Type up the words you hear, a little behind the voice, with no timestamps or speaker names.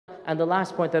And the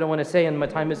last point that I want to say, and my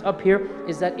time is up here,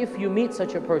 is that if you meet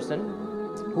such a person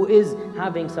who is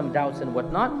having some doubts and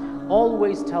whatnot,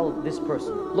 always tell this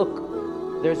person,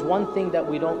 look, there's one thing that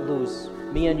we don't lose,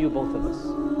 me and you, both of us,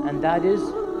 and that is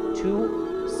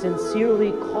to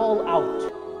sincerely call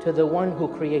out to the one who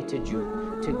created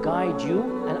you, to guide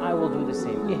you, and I will do the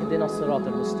same. Ihdina as-sirat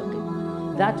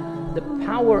al-mustaqim. That the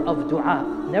power of dua,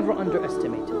 never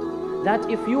underestimate it. That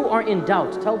if you are in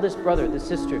doubt, tell this brother, this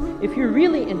sister, if you're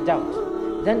really in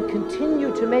doubt, then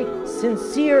continue to make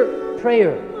sincere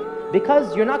prayer,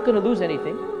 because you're not going to lose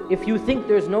anything. If you think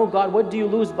there's no God, what do you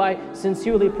lose by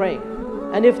sincerely praying?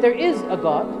 And if there is a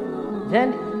God,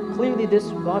 then clearly this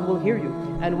God will hear you.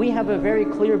 And we have a very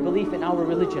clear belief in our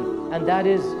religion, and that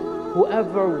is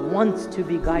whoever wants to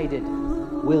be guided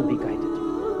will be guided.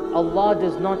 Allah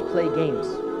does not play games.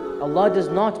 Allah does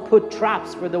not put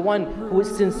traps for the one who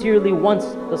sincerely wants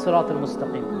the Sirat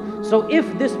al-Mustaqim. So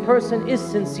if this person is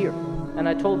sincere, and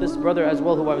I told this brother as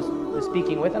well who I was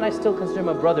speaking with, and I still consider him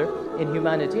a brother in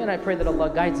humanity, and I pray that Allah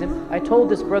guides him. I told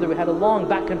this brother, we had a long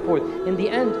back and forth. In the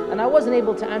end, and I wasn't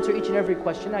able to answer each and every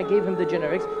question, I gave him the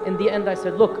generics. In the end I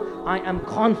said, look, I am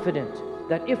confident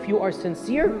that if you are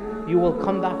sincere, you will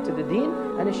come back to the deen,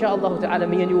 and inshaAllah ta'ala,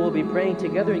 me and you will be praying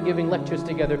together and giving lectures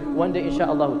together one day,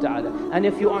 inshaAllah ta'ala. And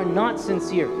if you are not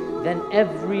sincere, then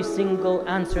every single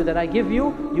answer that I give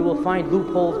you, you will find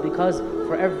loopholes, because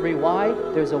for every why,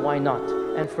 there's a why not.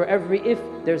 And for every if,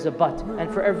 there's a but.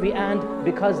 And for every and,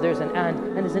 because there's an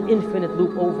and there's an infinite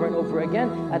loop over and over again.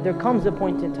 And there comes a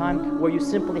point in time where you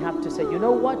simply have to say, you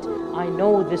know what? I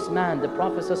know this man, the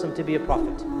Prophet ﷺ, to be a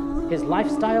prophet. His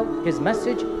lifestyle, his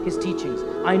message, his teachings.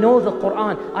 I know the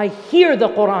Quran, I hear the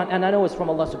Quran, and I know it's from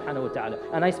Allah subhanahu wa ta'ala.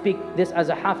 And I speak this as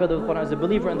a hafidh of the Quran, as a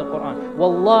believer in the Quran.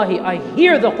 Wallahi, I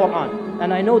hear the Quran,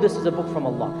 and I know this is a book from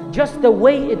Allah. Just the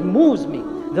way it moves me,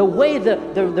 the way the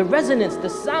resonance, the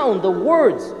sound, the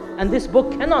words, and this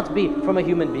book cannot be from a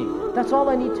human being. That's all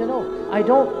I need to know.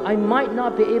 I might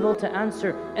not be able to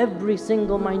answer every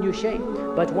single minutiae,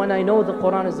 but when I know the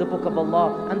Quran is the book of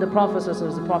Allah and the Prophet is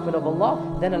the Prophet of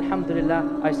Allah, then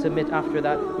alhamdulillah, I submit after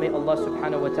that. May Allah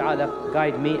subhanahu wa ta'ala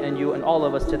guide me and you and all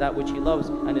of us to that which He loves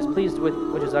and is pleased with.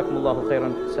 Wa jazakumullahu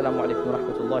khairan. Assalamu alaikum wa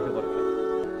rahmatullahi wa barakatuh.